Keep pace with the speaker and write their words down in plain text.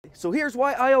So here's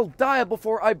why I'll die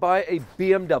before I buy a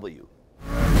BMW.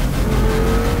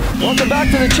 Welcome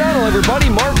back to the channel, everybody.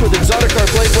 Mark with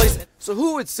exoticcarplayplace. So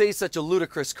who would say such a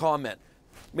ludicrous comment?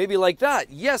 Maybe like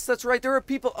that. Yes, that's right. There are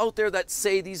people out there that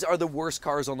say these are the worst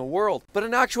cars on the world. But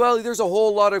in actuality, there's a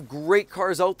whole lot of great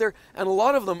cars out there, and a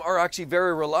lot of them are actually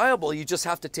very reliable. You just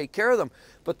have to take care of them.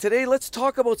 But today, let's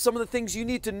talk about some of the things you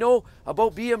need to know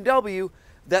about BMW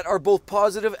that are both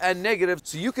positive and negative,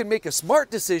 so you can make a smart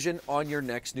decision on your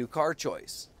next new car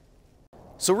choice.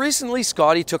 So recently,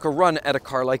 Scotty took a run at a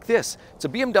car like this. It's a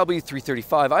BMW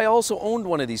 335. I also owned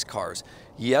one of these cars.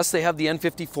 Yes, they have the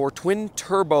N54 twin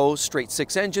turbo straight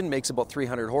six engine, makes about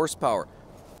 300 horsepower.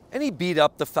 And he beat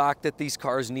up the fact that these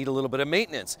cars need a little bit of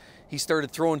maintenance. He started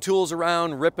throwing tools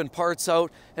around, ripping parts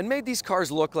out, and made these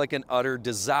cars look like an utter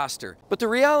disaster. But the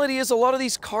reality is a lot of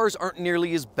these cars aren't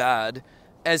nearly as bad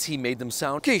as he made them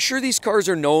sound. Okay, sure, these cars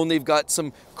are known. They've got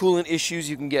some coolant issues.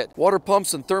 You can get water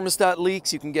pumps and thermostat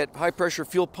leaks. You can get high pressure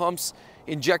fuel pumps,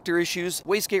 injector issues,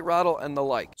 wastegate rattle, and the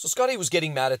like. So Scotty was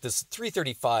getting mad at this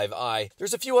 335i.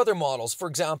 There's a few other models. For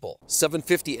example,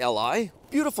 750 Li,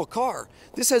 beautiful car.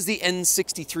 This has the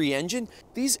N63 engine.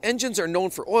 These engines are known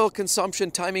for oil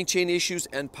consumption, timing chain issues,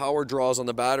 and power draws on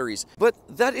the batteries. But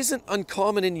that isn't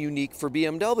uncommon and unique for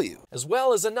BMW. As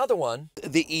well as another one,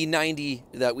 the E90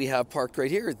 that we have parked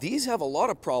right here. These have a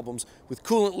lot of problems with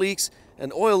coolant leaks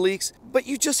and oil leaks, but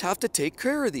you just have to take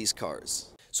care of these cars.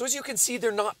 So as you can see,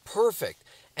 they're not perfect,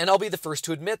 and I'll be the first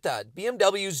to admit that.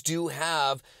 BMWs do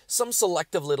have some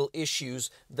selective little issues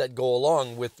that go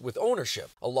along with ownership.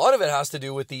 A lot of it has to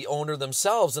do with the owner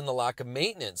themselves and the lack of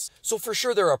maintenance. So for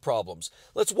sure there are problems.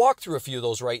 Let's walk through a few of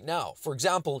those right now. For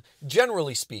example,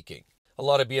 generally speaking, a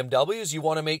lot of BMWs, you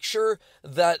want to make sure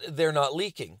that they're not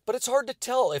leaking. But it's hard to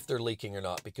tell if they're leaking or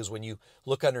not, because when you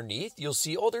look underneath, you'll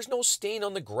see, oh, there's no stain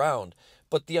on the ground.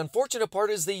 But the unfortunate part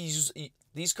is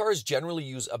these cars generally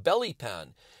use a belly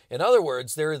pan. In other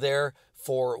words, they're there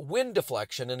for wind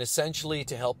deflection and essentially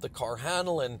to help the car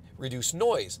handle and reduce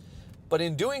noise. But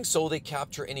in doing so, they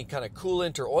capture any kind of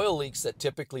coolant or oil leaks that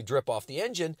typically drip off the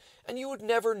engine, and you would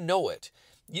never know it.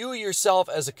 You yourself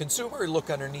as a consumer look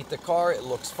underneath the car, it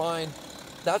looks fine.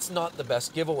 That's not the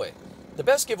best giveaway. The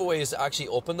best giveaway is to actually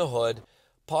open the hood,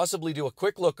 possibly do a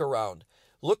quick look around.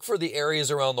 Look for the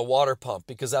areas around the water pump,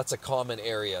 because that's a common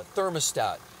area.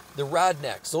 Thermostat, the rad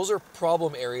necks, those are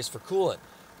problem areas for coolant.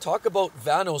 Talk about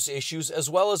Vanos issues as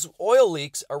well as oil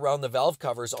leaks around the valve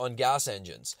covers on gas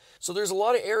engines. So there's a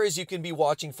lot of areas you can be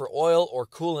watching for oil or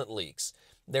coolant leaks.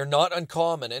 They're not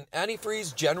uncommon, and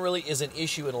antifreeze generally is an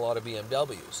issue in a lot of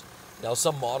BMWs. Now,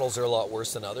 some models are a lot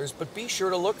worse than others, but be sure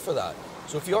to look for that.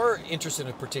 So if you are interested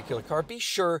in a particular car, be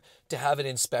sure to have it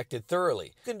inspected thoroughly.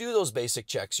 You can do those basic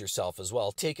checks yourself as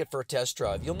well. Take it for a test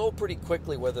drive. You'll know pretty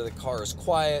quickly whether the car is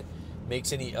quiet,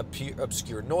 makes any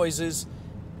obscure noises,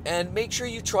 and make sure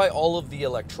you try all of the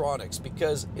electronics,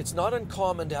 because it's not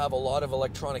uncommon to have a lot of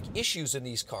electronic issues in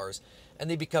these cars, and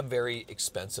they become very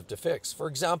expensive to fix. For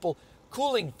example,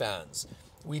 cooling fans.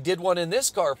 We did one in this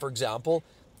car, for example,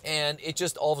 and it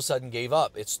just all of a sudden gave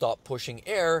up. It stopped pushing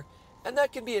air, and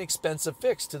that can be an expensive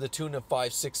fix to the tune of $500,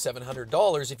 $600,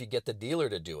 $700 if you get the dealer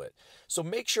to do it. So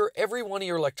make sure every one of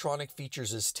your electronic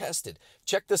features is tested.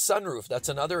 Check the sunroof, that's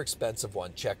another expensive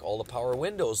one. Check all the power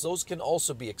windows, those can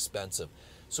also be expensive.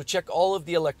 So check all of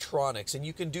the electronics, and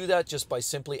you can do that just by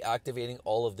simply activating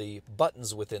all of the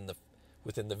buttons within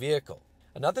the vehicle.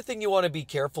 Another thing you want to be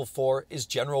careful for is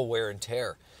general wear and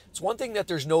tear. It's one thing that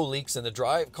there's no leaks and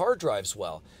the car drives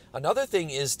well. Another thing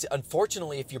is,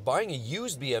 unfortunately, if you're buying a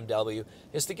used BMW,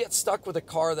 is to get stuck with a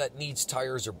car that needs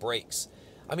tires or brakes.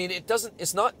 I mean,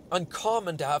 it's not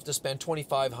uncommon to have to spend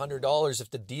 $2,500 if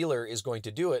the dealer is going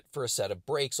to do it for a set of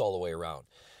brakes all the way around.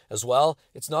 As well,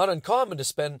 it's not uncommon to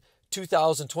spend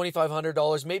 $2,000,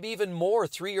 $2,500, maybe even more,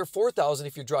 $3,000 or $4,000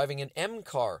 if you're driving an M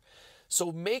car.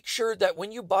 So make sure that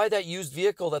when you buy that used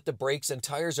vehicle that the brakes and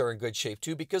tires are in good shape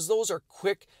too, because those are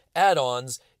quick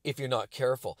add-ons if you're not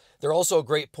careful. They're also a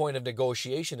great point of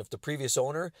negotiation. If the previous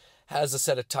owner has a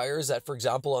set of tires that, for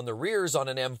example, on the rears on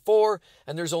an M4,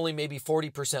 and there's only maybe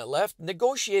 40% left,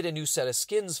 negotiate a new set of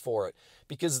skins for it,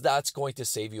 because that's going to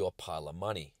save you a pile of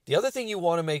money. The other thing you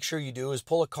want to make sure you do is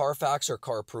pull a Carfax or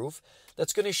CarProof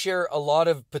that's going to share a lot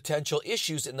of potential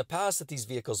issues in the past that these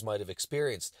vehicles might have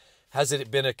experienced. Has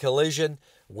it been a collision?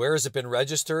 Where has it been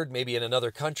registered? Maybe in another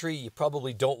country. You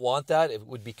probably don't want that. It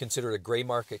would be considered a gray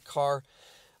market car.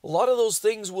 A lot of those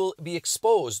things will be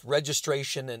exposed,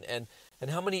 registration and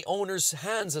how many owners'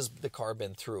 hands has the car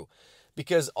been through.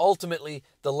 Because ultimately,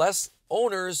 the less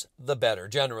owners, the better,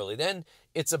 generally. Then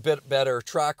it's a bit better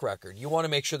track record. You want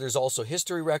to make sure there's also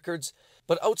history records.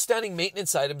 But outstanding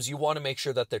maintenance items, you want to make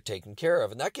sure that they're taken care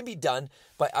of. And that can be done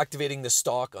by activating the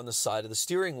stalk on the side of the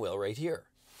steering wheel right here.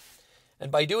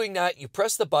 And by doing that, you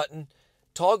press the button,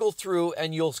 toggle through,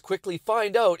 and you'll quickly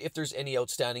find out if there's any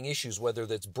outstanding issues, whether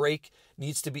it's brake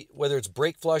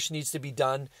flush needs to be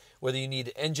done, whether you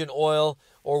need engine oil,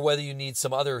 or whether you need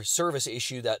some other service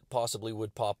issue that possibly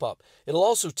would pop up. It'll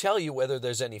also tell you whether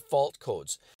there's any fault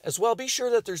codes. As well, be sure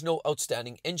that there's no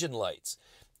outstanding engine lights.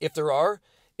 If there are,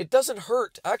 it doesn't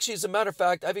hurt. Actually, as a matter of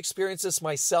fact, I've experienced this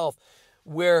myself,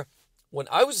 where when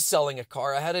I was selling a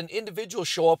car, I had an individual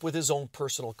show up with his own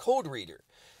personal code reader.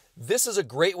 This is a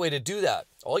great way to do that.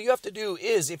 All you have to do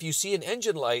is, if you see an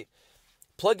engine light,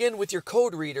 plug in with your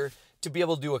code reader to be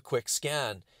able to do a quick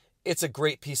scan. It's a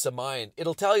great peace of mind.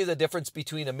 It'll tell you the difference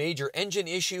between a major engine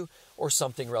issue or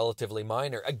something relatively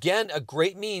minor. Again, a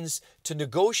great means to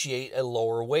negotiate a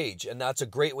lower wage, and that's a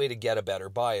great way to get a better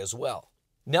buy as well.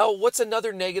 Now, what's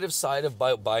another negative side of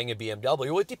buying a BMW?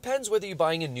 Well, it depends whether you're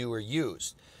buying a new or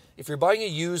used. If you're buying a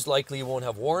used, likely you won't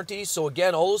have warranty. So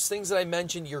again, all those things that I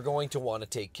mentioned, you're going to want to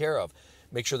take care of.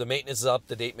 Make sure the maintenance is up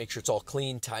to date, make sure it's all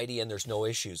clean, tidy, and there's no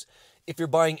issues. If you're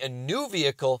buying a new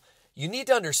vehicle, you need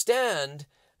to understand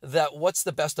that what's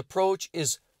the best approach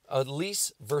is a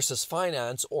lease versus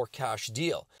finance or cash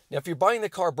deal. Now, if you're buying the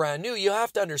car brand new, you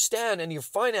have to understand, and you're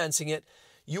financing it,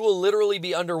 you will literally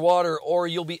be underwater, or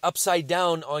you'll be upside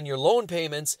down on your loan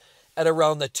payments at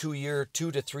around the 2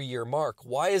 to 3 year mark.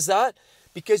 Why is that?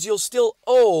 Because you'll still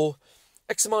owe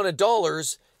X amount of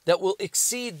dollars that will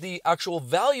exceed the actual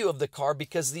value of the car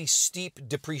because of the steep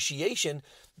depreciation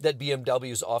that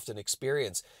BMWs often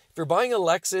experience. If you're buying a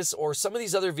Lexus or some of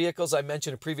these other vehicles I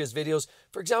mentioned in previous videos,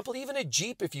 for example, even a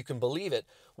Jeep, if you can believe it,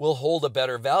 will hold a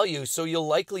better value, so you'll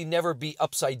likely never be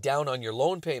upside down on your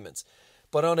loan payments.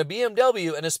 But on a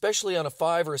BMW, and especially on a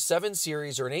 5 or a 7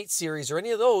 Series or an 8 Series or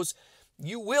any of those,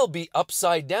 you will be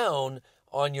upside down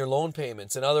on your loan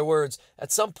payments. In other words,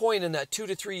 at some point in that 2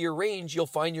 to 3 year range, you'll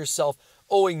find yourself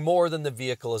owing more than the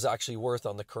vehicle is actually worth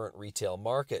on the current retail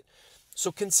market.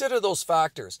 So consider those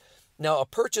factors. Now, a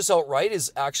purchase outright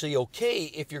is actually okay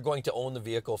if you're going to own the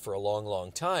vehicle for a long,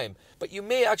 long time. But you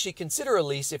may actually consider a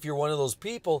lease if you're one of those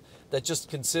people that just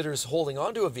considers holding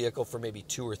onto a vehicle for maybe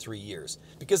 2 or 3 years.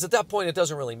 Because at that point, it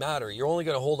doesn't really matter. You're only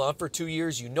going to hold on for 2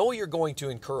 years. You know you're going to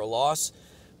incur a loss,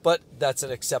 but that's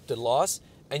an accepted loss,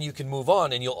 and you can move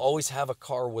on, and you'll always have a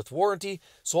car with warranty.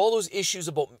 So all those issues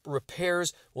about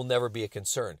repairs will never be a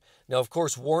concern. Now, of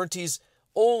course, warranties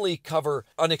only cover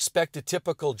unexpected,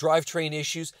 typical drivetrain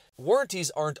issues.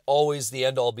 Warranties aren't always the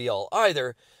end-all be-all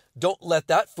either. Don't let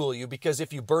that fool you, because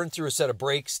if you burn through a set of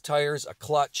brakes, tires, a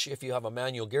clutch, if you have a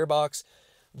manual gearbox,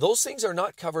 those things are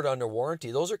not covered under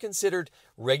warranty. Those are considered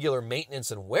regular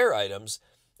maintenance and wear items.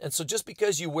 And so just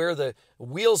because you wear the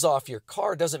wheels off your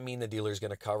car doesn't mean the dealer is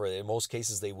going to cover it. In most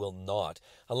cases, they will not,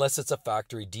 unless it's a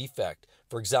factory defect.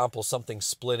 For example, something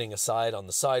splitting aside on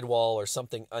the sidewall or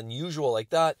something unusual like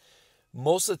that.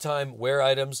 Most of the time, wear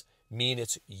items mean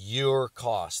it's your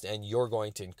cost and you're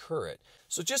going to incur it.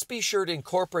 So just be sure to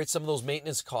incorporate some of those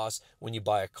maintenance costs when you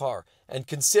buy a car, and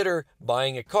consider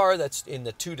buying a car that's in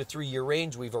the 2 to 3 year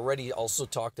range. We've already also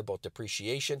talked about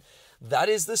depreciation. That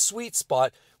is the sweet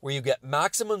spot where you get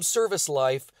maximum service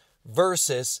life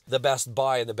versus the best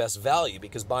buy and the best value,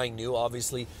 because buying new,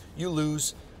 obviously, you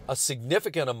lose a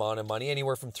significant amount of money,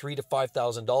 anywhere from $3,000 to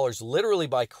 $5,000, literally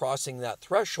by crossing that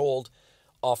threshold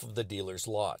off of the dealer's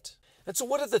lot. And so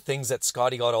what are the things that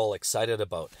Scotty got all excited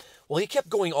about? Well, he kept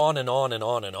going on and on and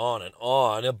on and on and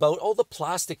on about all the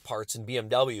plastic parts in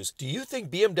BMWs. Do you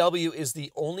think BMW is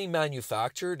the only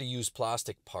manufacturer to use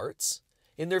plastic parts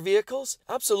in their vehicles?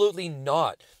 Absolutely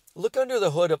not. Look under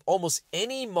the hood of almost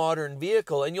any modern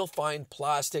vehicle and you'll find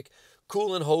plastic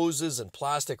coolant hoses and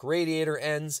plastic radiator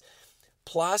ends.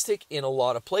 Plastic in a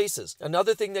lot of places.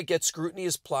 Another thing that gets scrutiny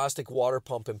is plastic water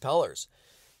pump impellers.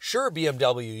 Sure,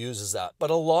 BMW uses that, but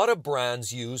a lot of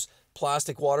brands use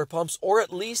plastic water pumps, or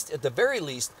at the very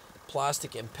least,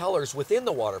 plastic impellers within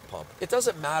the water pump. It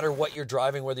doesn't matter what you're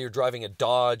driving, whether you're driving a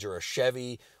Dodge or a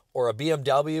Chevy or a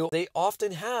BMW, they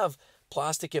often have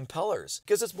plastic impellers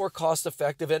because it's more cost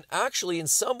effective, and actually in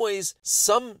some ways,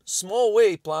 some small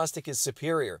way, plastic is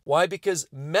superior. Why? Because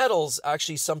metals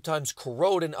actually sometimes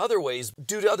corrode in other ways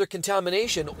due to other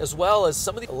contamination, as well as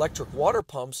some of the electric water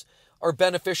pumps are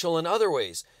beneficial in other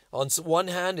ways. On one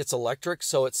hand, it's electric,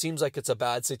 so it seems like it's a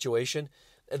bad situation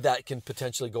that can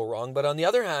potentially go wrong. But on the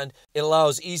other hand, it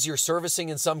allows easier servicing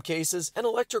in some cases. And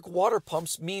electric water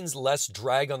pumps means less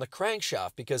drag on the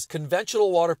crankshaft, because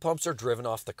conventional water pumps are driven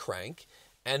off the crank.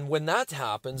 And when that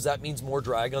happens, that means more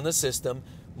drag on the system,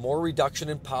 more reduction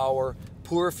in power,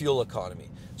 poor fuel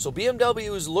economy. So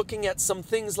BMW is looking at some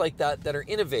things like that that are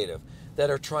innovative, that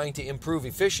are trying to improve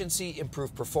efficiency,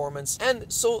 improve performance.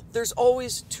 And so there's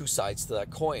always two sides to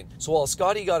that coin. So while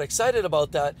Scotty got excited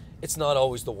about that, it's not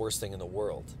always the worst thing in the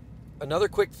world. Another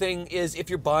quick thing is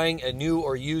if you're buying a new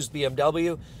or used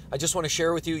BMW, I just want to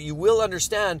share with you, you will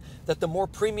understand that the more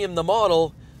premium the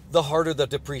model, the harder the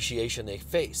depreciation they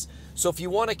face. So if you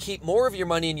want to keep more of your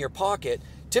money in your pocket,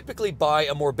 typically buy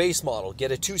a more base model.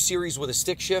 Get a 2 Series with a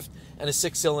stick shift and a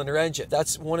 6-cylinder engine.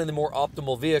 That's one of the more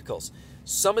optimal vehicles.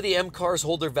 Some of the M cars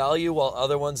hold their value while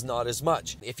other ones not as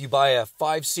much. If you buy a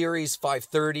 5 Series,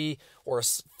 530, or a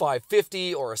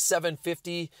 550, or a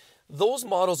 750, those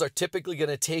models are typically going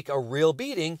to take a real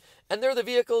beating, and they're the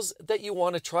vehicles that you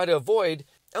want to try to avoid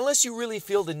unless you really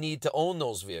feel the need to own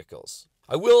those vehicles.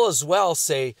 I will as well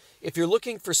say, if you're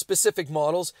looking for specific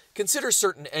models, consider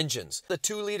certain engines. The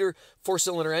 2-liter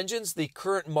 4-cylinder engines, the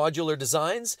current modular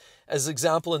designs, as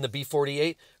example in the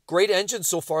B48, great engines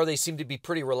so far. They seem to be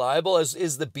pretty reliable, as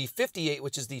is the B58,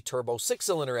 which is the turbo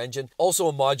 6-cylinder engine, also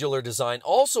a modular design,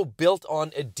 also built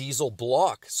on a diesel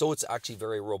block, so it's actually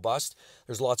very robust.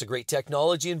 There's lots of great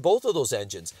technology in both of those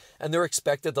engines, and they're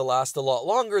expected to last a lot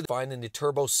longer. Find in the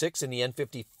turbo 6 in the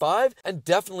N55, and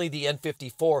definitely the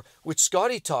N54, which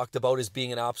Scotty talked about as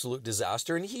being an absolute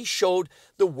disaster, and he showed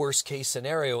the worst case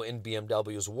scenario in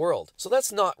BMW's world. So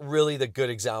that's not really the good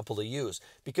example to use,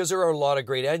 because there are a lot of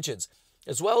great engines.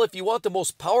 As well, if you want the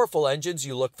most powerful engines,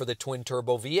 you look for the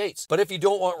twin-turbo V8s. But if you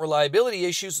don't want reliability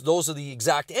issues, those are the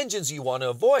exact engines you want to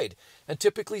avoid. And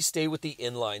typically stay with the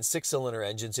inline 6-cylinder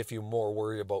engines if you're more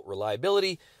worried about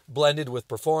reliability, blended with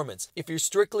performance. If you're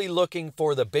strictly looking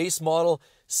for the base model,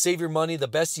 save your money the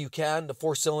best you can. The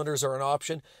 4-cylinders are an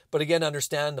option. But again,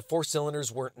 understand the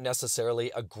 4-cylinders weren't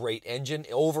necessarily a great engine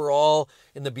overall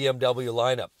in the BMW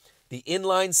lineup. The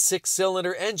inline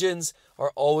 6-cylinder engines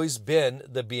are always been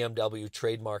the BMW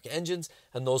trademark engines,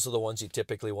 and those are the ones you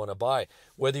typically want to buy.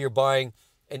 Whether you're buying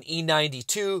an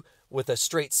E92 with a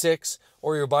straight 6,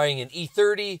 or you're buying an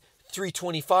E30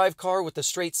 325 car with a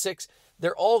straight 6,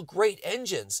 they're all great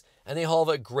engines, and they all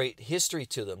have a great history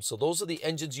to them. So those are the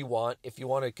engines you want if you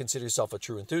want to consider yourself a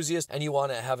true enthusiast, and you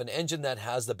want to have an engine that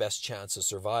has the best chance of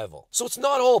survival. So it's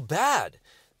not all bad.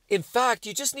 In fact,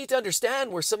 you just need to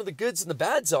understand where some of the goods and the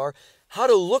bads are, how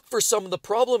to look for some of the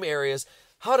problem areas,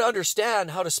 how to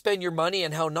understand how to spend your money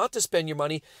and how not to spend your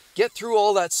money, get through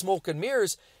all that smoke and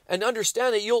mirrors, and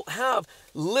understand that you'll have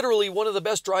literally one of the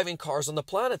best driving cars on the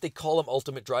planet. They call them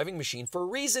Ultimate Driving Machine for a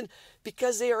reason,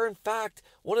 because they are in fact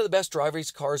one of the best driving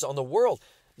cars on the world.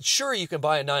 Sure, you can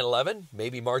buy a 911,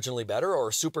 maybe marginally better,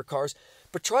 or supercars,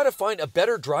 but try to find a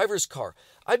better driver's car.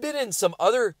 I've been in some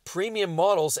other premium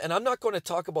models, and I'm not going to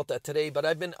talk about that today, but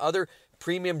I've been in other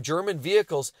premium German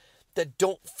vehicles that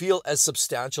don't feel as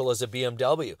substantial as a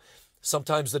BMW.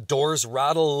 Sometimes the doors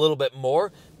rattle a little bit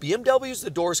more. BMWs, the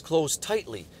doors close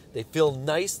tightly. They feel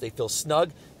nice, they feel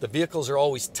snug, the vehicles are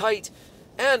always tight.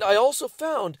 And I also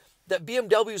found that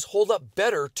BMWs hold up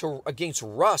better against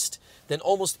rust than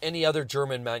almost any other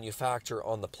German manufacturer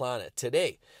on the planet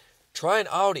today. Try an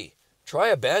Audi, try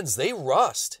a Benz, they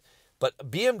rust.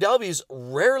 But BMWs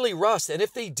rarely rust, and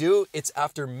if they do, it's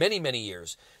after many, many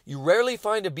years. You rarely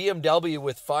find a BMW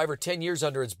with 5 or 10 years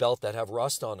under its belt that have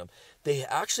rust on them. They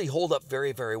actually hold up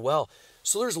very, very well.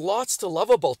 So there's lots to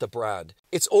love about the brand.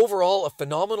 It's overall a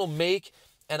phenomenal make,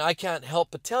 and I can't help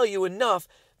but tell you enough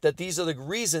that these are the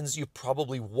reasons you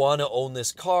probably want to own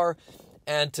this car.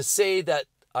 And to say that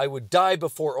I would die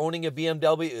before owning a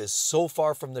BMW is so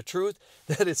far from the truth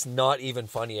that it's not even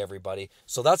funny, everybody.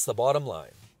 So that's the bottom line.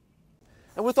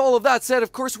 And with all of that said,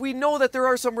 of course, we know that there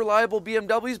are some reliable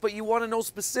BMWs, but you want to know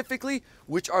specifically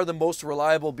which are the most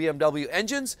reliable BMW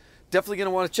engines. Definitely going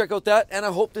to want to check out that, and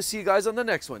I hope to see you guys on the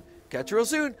next one. Catch you real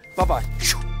soon. Bye-bye.